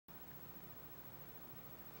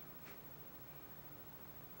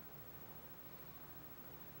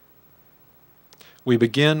We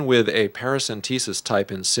begin with a paracentesis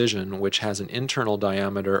type incision which has an internal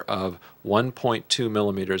diameter of 1.2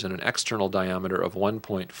 millimeters and an external diameter of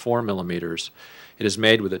 1.4 millimeters. It is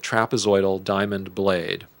made with a trapezoidal diamond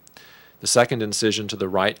blade. The second incision to the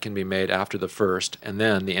right can be made after the first, and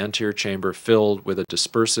then the anterior chamber filled with a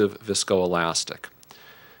dispersive viscoelastic.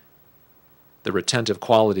 The retentive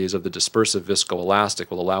qualities of the dispersive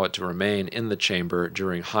viscoelastic will allow it to remain in the chamber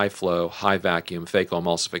during high flow, high vacuum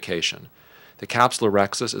phacoemulsification. The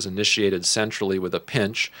capsulorhexis is initiated centrally with a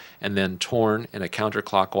pinch and then torn in a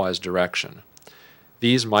counterclockwise direction.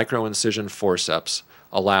 These microincision forceps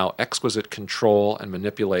allow exquisite control and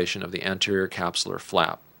manipulation of the anterior capsular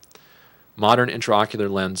flap. Modern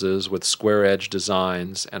intraocular lenses with square-edge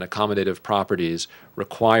designs and accommodative properties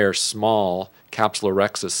require small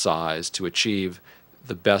capsulorhexis size to achieve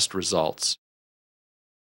the best results.